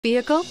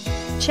Vehicle?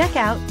 Check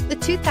out the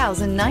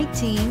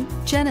 2019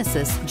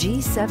 Genesis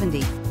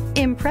G70.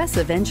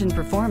 Impressive engine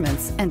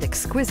performance and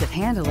exquisite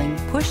handling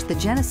push the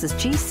Genesis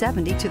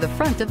G70 to the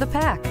front of the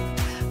pack.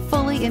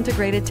 Fully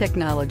integrated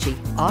technology,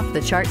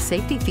 off-the-chart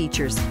safety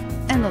features,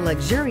 and the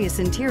luxurious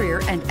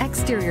interior and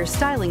exterior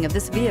styling of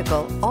this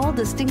vehicle all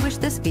distinguish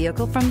this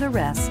vehicle from the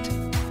rest,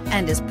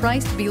 and is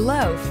priced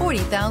below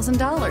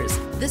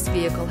 $40,000. This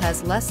vehicle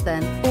has less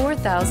than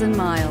 4,000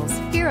 miles.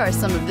 Here are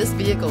some of this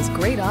vehicle's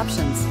great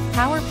options: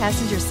 power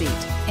passenger seat,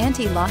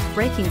 anti-lock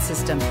braking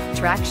system,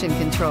 traction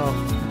control,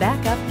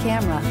 backup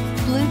camera,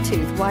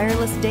 Bluetooth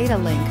wireless data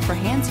link for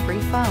hands-free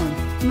phone,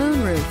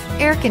 moonroof,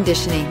 air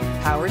conditioning,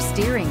 power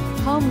steering,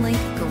 home link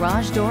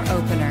garage door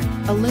opener,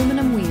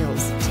 aluminum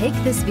wheels. Take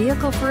this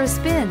vehicle for a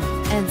spin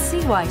and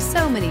see why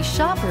so many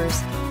shoppers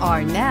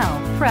are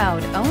now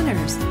proud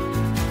owners.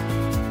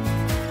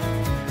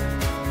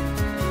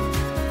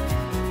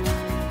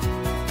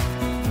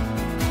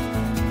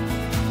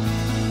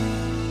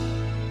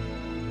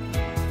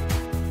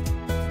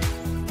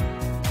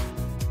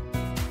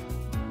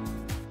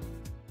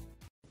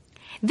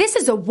 This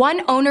is a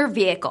one-owner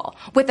vehicle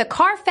with a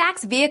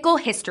CARFAX Vehicle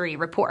History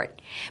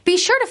Report. Be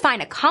sure to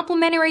find a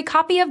complimentary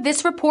copy of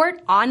this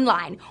report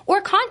online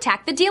or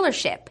contact the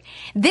dealership.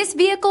 This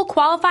vehicle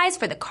qualifies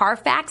for the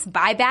CARFAX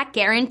Buyback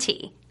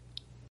Guarantee.